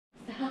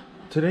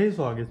Today's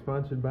vlog is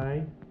sponsored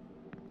by...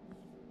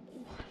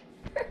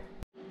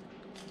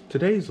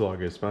 Today's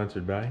vlog is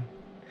sponsored by...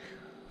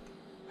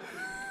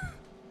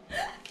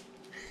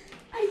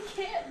 I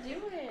can't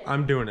do it.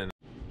 I'm doing it.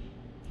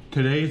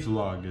 Today's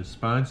vlog is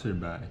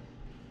sponsored by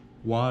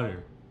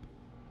water.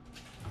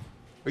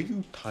 Are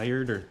you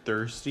tired or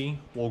thirsty?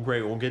 Well,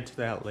 great, we'll get to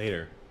that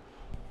later.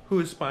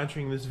 Who is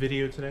sponsoring this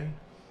video today?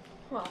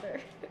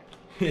 Water.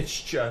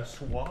 It's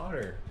just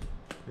water.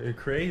 You're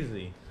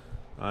crazy.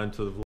 On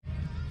to the vlog.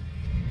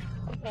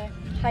 Okay.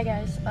 Hi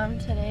guys.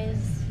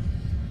 Today's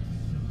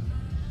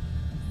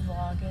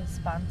vlog is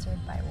sponsored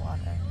by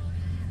water.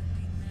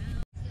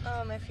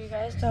 If you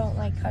guys don't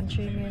like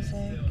country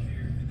music,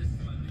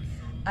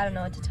 I don't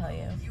know what to tell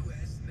you.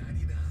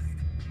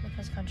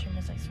 Because country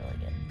music's really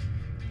good.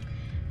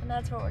 And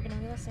that's what we're gonna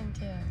be listening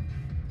to.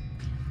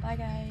 Bye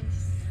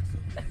guys.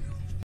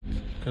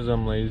 Cause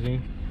I'm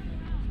lazy.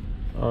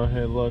 Oh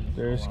hey look,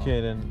 there's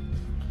Kaden.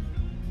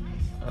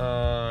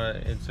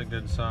 It's a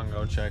good song,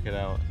 go check it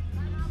out.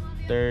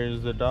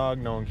 There's the dog,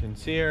 no one can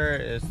see her.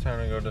 It's time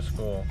to go to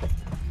school.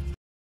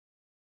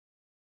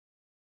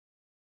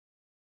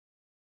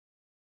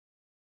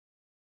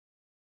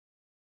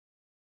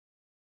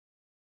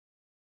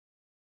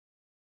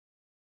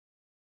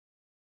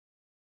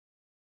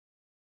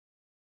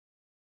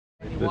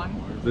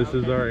 This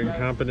is our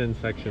incompetent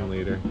section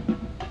leader.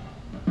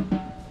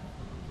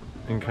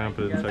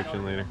 Incompetent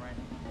section leader.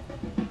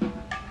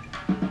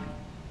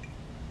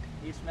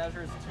 Each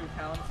measures 2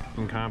 pounds.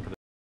 Incompetent.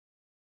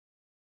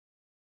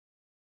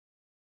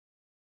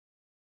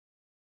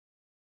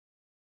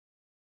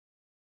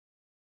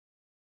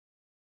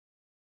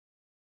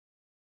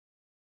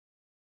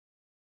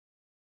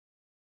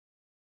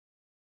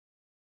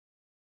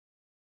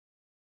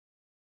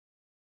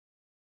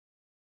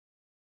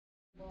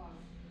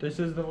 This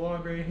is the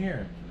vlog right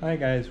here. Hi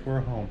guys,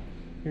 we're home.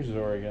 Here's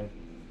Zora again.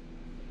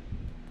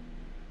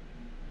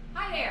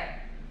 Hi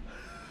there.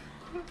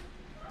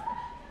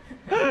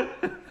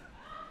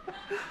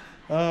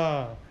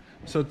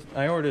 So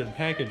I ordered a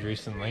package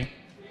recently.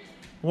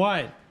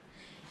 What?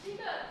 She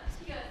goes.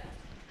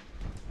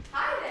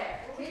 Hi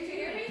there. Did you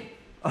hear me?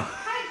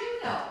 How did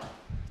you know?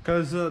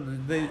 Because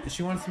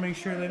she wants to make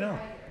sure they know.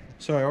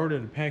 So I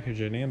ordered a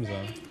package at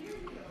Amazon.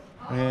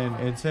 And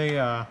it's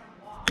a,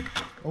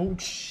 oh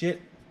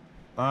shit.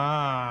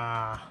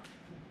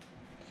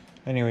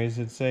 Anyways,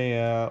 it's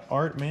a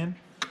art man.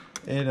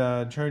 It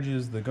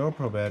charges the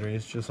GoPro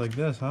batteries just like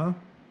this, huh?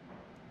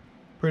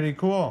 Pretty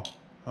cool.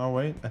 Oh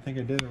wait, I think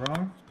I did it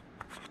wrong.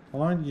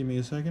 Hold on, give me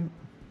a second.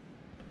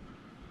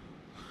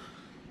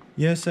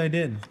 Yes, I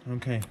did.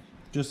 Okay,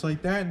 just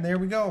like that, and there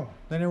we go.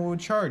 Then it will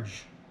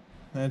charge.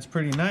 That's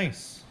pretty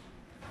nice.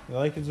 You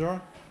like it,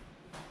 Zora?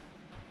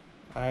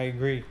 I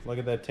agree. Look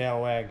at that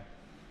tail wag.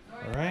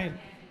 All right.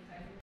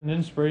 An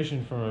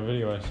inspiration from a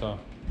video I saw.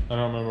 I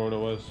don't remember what it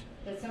was.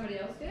 That somebody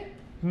else did?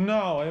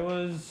 No, it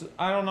was,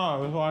 I don't know. I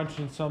was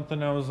watching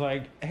something. I was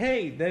like,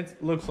 hey,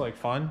 that looks like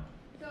fun.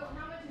 So how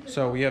much is it?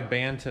 So we have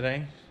band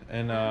today,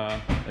 and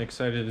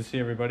excited to see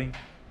everybody.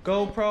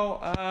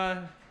 GoPro,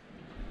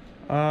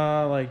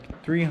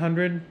 like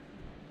 300.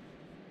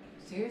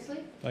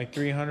 Seriously? Like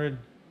 300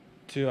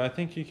 to, I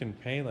think you can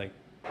pay like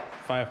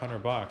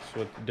 $500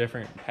 with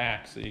different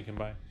packs that you can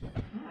buy.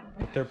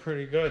 They're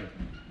pretty good.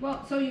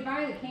 Well, so you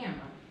buy the camera.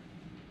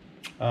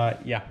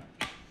 Yeah.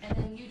 And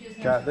then you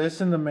just Got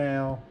this in the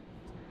mail.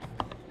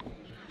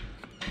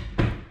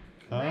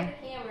 buy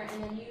the camera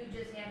and then you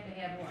just have to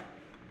have one.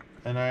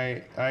 And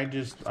I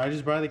just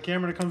buy the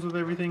camera that comes with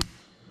everything.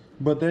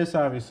 But this,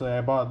 obviously,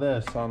 I bought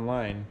this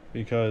online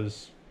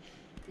because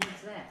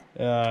What's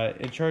that?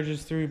 it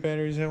charges 3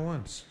 batteries at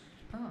once.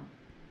 Oh,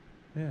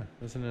 Yeah,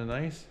 isn't it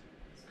nice?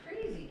 it's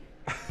crazy.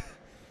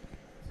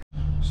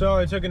 So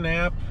I took a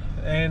nap,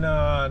 and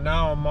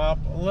now I'm up,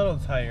 a little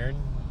tired.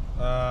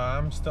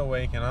 I'm still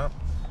waking up.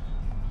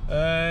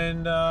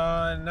 And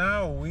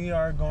now we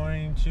are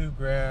going to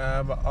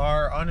grab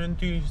our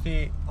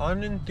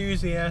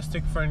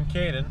unenthusiastic friend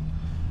Kaden,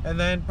 and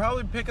then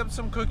probably pick up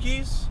some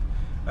cookies,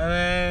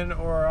 and then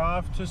we're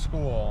off to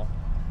school,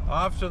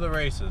 off to the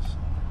races.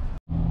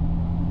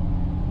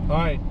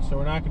 Alright, so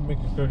we're not going to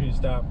make the cookie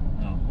stop.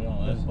 No, we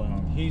don't. Let's play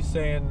home. He's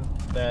saying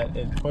that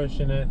it's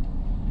pushing it.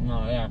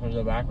 No, yeah, because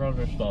the back roads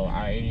are slow.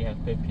 I-80 has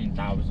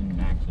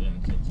 15,000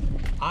 accidents.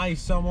 I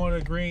somewhat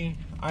agree.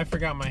 I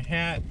forgot my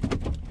hat.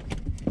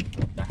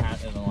 The hat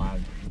isn't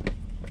allowed.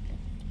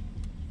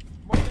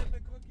 More than the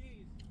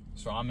cookies.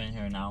 So I'm in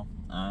here now.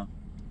 I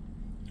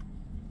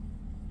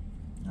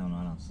don't know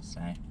what else to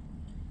say.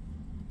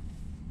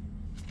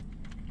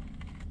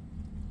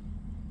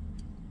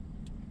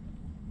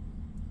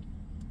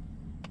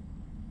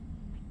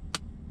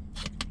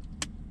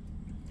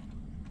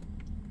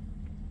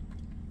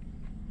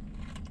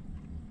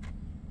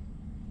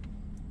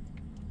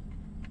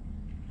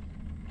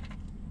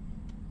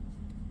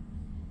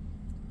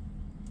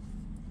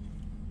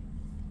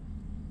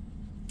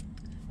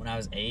 When I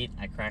was 8,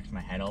 I cracked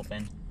my head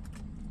open.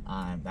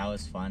 That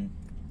was fun.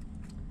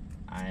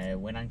 I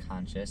went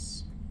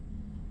unconscious.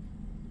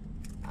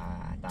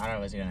 I thought I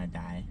was gonna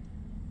die.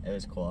 It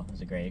was cool. It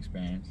was a great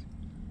experience.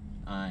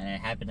 And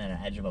it happened at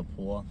the edge of a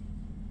pool.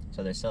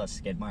 So there's still a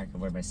skid mark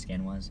of where my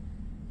skin was.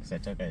 Because I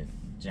took a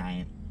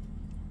giant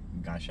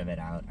gush of it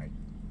out, or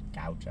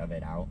gouge of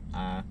it out.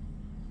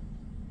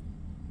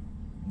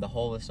 The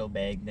hole was so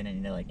big, they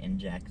didn't need to like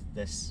inject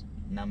this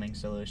numbing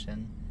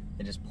solution.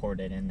 They just poured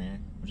it in there,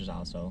 which is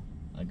also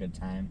a good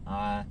time.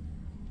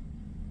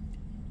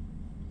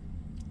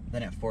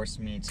 Then it forced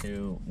me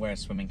to wear a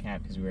swimming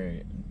cap because we were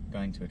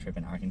going to a trip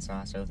in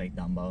Arkansas, so it was like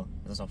Dumbo.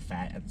 I was also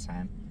fat at the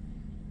time.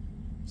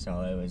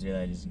 So it was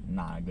really just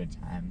not a good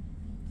time.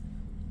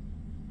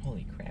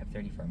 Holy crap,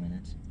 34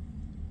 minutes.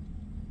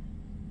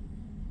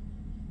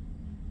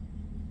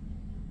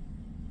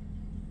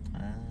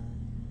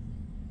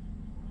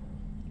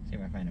 See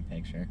if I find a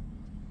picture.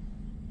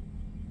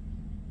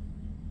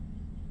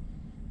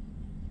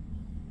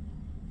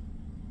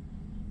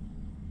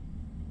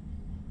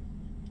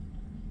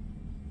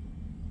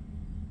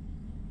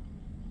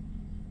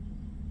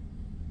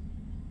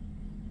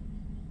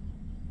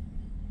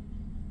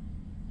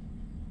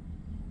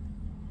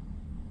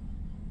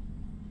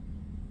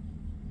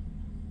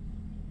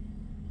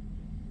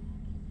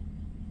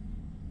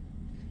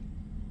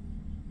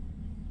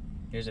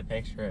 Here's a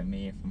picture of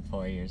me from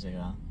 4 years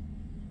ago.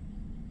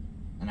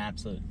 An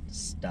absolute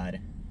stud.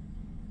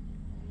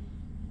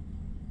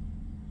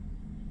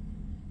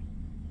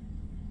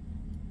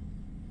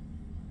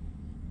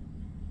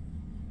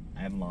 I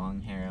had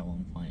long hair at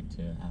one point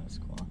too. That was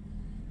cool.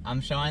 I'm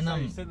showing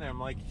them. You're sitting there. I'm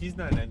like, he's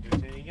not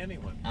entertaining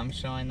anyone. I'm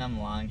showing them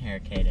long hair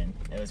Caden.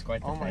 It was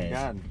quite the phase. Oh my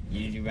god.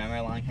 You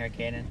remember long hair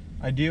Caden?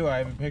 I do. I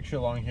have a picture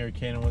of long hair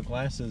Kanan with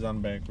glasses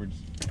on backwards.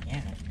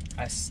 Yeah,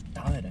 a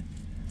stud.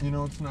 You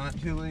know it's not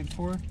too late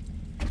for?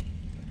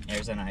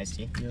 Arizona iced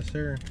tea. Yes,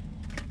 sir.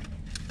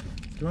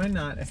 Do I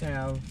not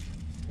have...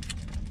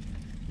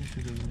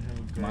 Doesn't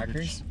have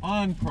Markers?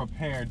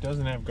 Unprepared.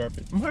 Doesn't have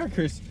garbage.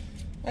 Markers?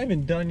 I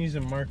haven't done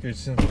using markers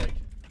since like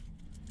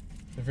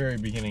the very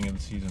beginning of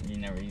the season. You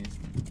never used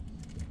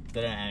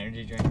an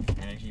energy drink?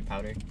 Energy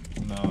powder?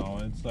 No,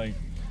 it's like...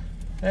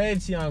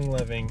 It's Young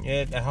Living.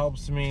 It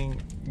helps me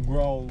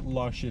grow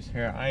luscious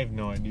hair. I have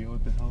no idea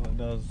what the hell it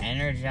does.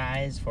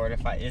 Energize,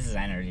 fortify. This is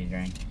energy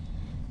drink.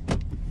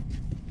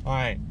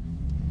 Alright.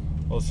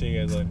 We'll see you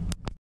guys later.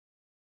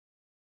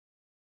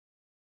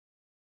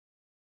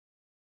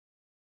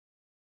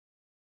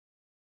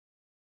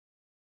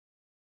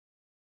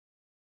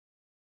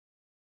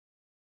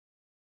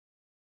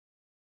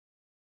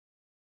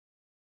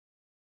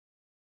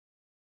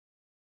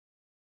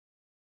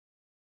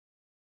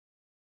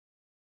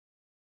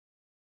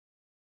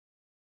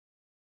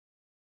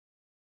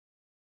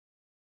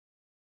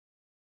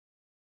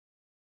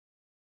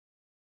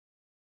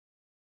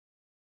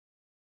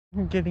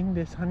 I'm getting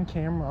this on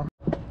camera.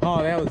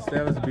 Oh, that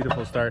was a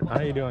beautiful start.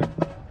 How you doing?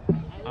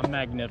 I'm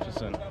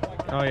magnificent.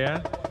 Oh yeah?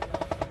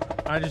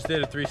 I just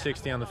did a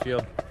 360 on the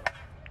field.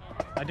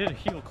 I did a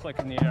heel click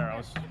in the air.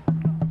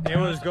 It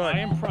was good. I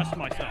impressed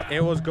myself. It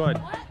was good.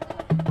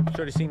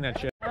 Should have seen that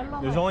shit.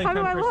 There's only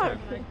 10%.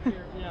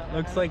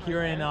 Looks like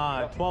you're in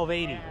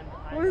 1280.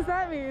 What does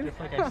that mean? Just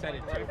like I said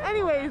it to.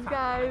 Anyways,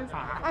 guys,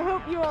 I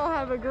hope you all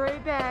have a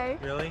great day.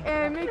 Really?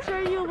 And make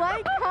sure you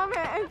like, comment,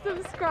 and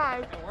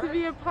subscribe to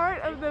be a part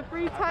of the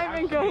Free Time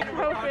and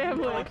GoPro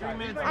family.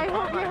 I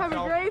hope you have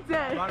a great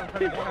day.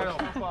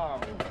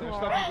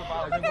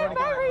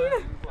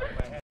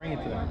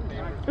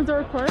 Is it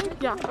recording?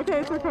 Yeah,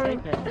 okay, it's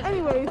recording.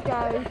 Anyways,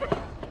 guys,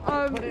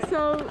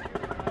 so...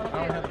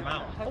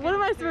 What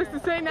am I supposed to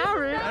say now,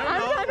 Reed?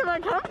 I'm kind of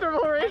uncomfortable,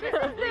 Reed.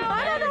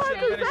 I don't know what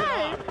to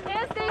say.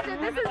 Anastasia,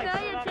 this is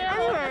not your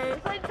channel.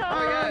 Anyway, Oh my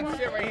god,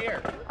 shit right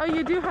here. oh,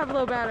 you do have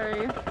low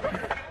battery.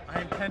 I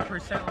have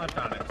 10% left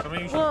on it, so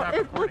maybe you should Well, stop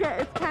look recording. at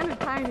it's kind of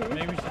tiny.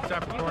 Maybe we should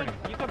stop recording.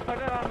 You can put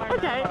it on my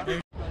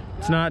Okay.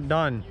 It's not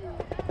done.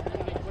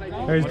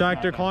 There's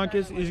Dr.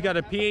 Klonkus. He's got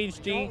a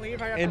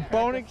PhD in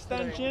bone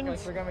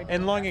extensions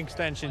and lung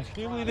extensions.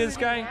 Can you believe this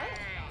guy?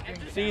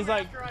 See, he's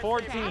like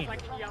 14.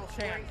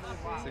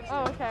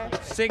 Oh, okay.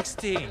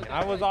 16.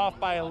 I was off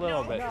by a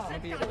little bit.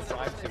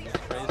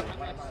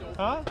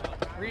 Huh?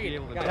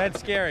 That's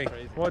scary.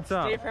 What's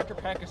up? Dave have to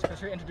practice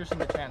because you're introducing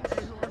the chants.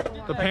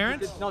 The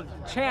parents? No,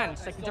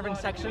 chants, like the different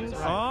sections.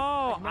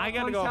 Oh, I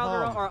gotta go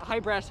home. Or high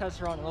brass has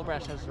their own, low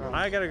brass has their own.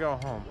 I gotta go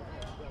home.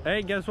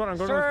 Hey, guess what? I'm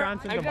going to Sir,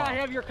 Wisconsin I do tomorrow. not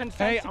have your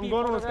consent Hey, to I'm be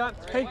going to photographed.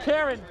 Wisconsin. Hey,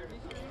 Karen.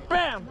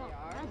 Bam.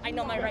 I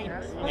know my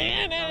rights.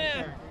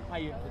 How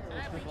you?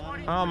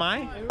 Oh, am I?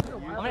 I'm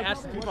gonna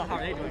ask the people how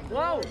they doing.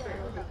 Whoa!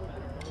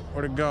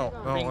 Where'd it go?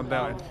 Oh, I'm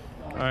down.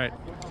 All right.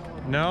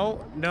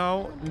 No,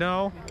 no,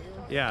 no.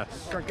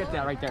 Yes. Sure, get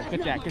that right there.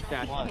 Get that, get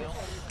that.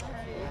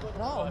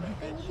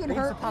 It's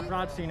the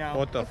paparazzi now.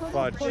 What the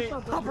fudge?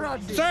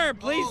 Paparazzi! Sir,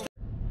 please.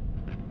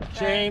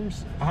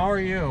 James, how are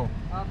you?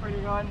 Pretty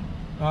good.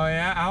 Oh,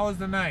 yeah? How was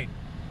the night?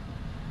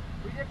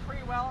 We did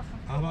pretty well.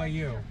 How about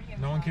you?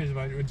 No one cares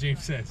about what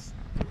James says.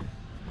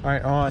 All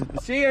right, on.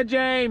 See ya,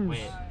 James.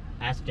 Wait,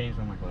 ask James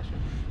one more question.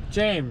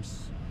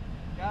 James,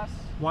 Yes.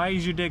 why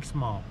is your dick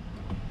small?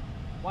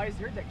 Why is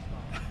your dick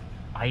small?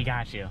 I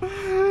got you.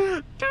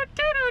 You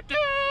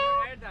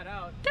had that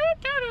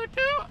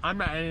I'm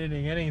not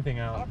editing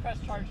anything I'll out. press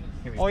charges.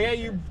 Oh yeah,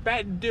 you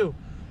bet do.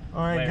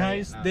 All right, Wait,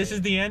 guys, no, this wait.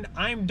 is the end.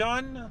 I'm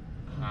done.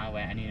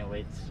 Wait, I need to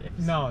wait.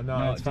 No,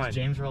 it's does fine.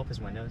 James roll up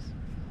his windows?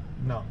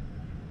 No.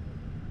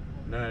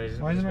 No, just,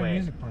 Why isn't just my wait.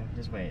 music playing?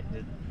 Just wait.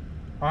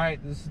 All right,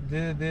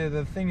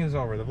 the thing is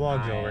over. The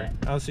vlog's All over. right.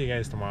 I'll see you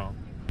guys tomorrow.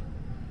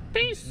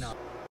 Peace. No.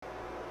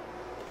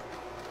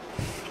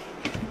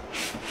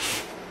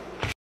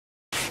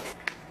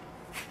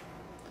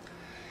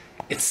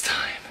 It's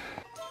time.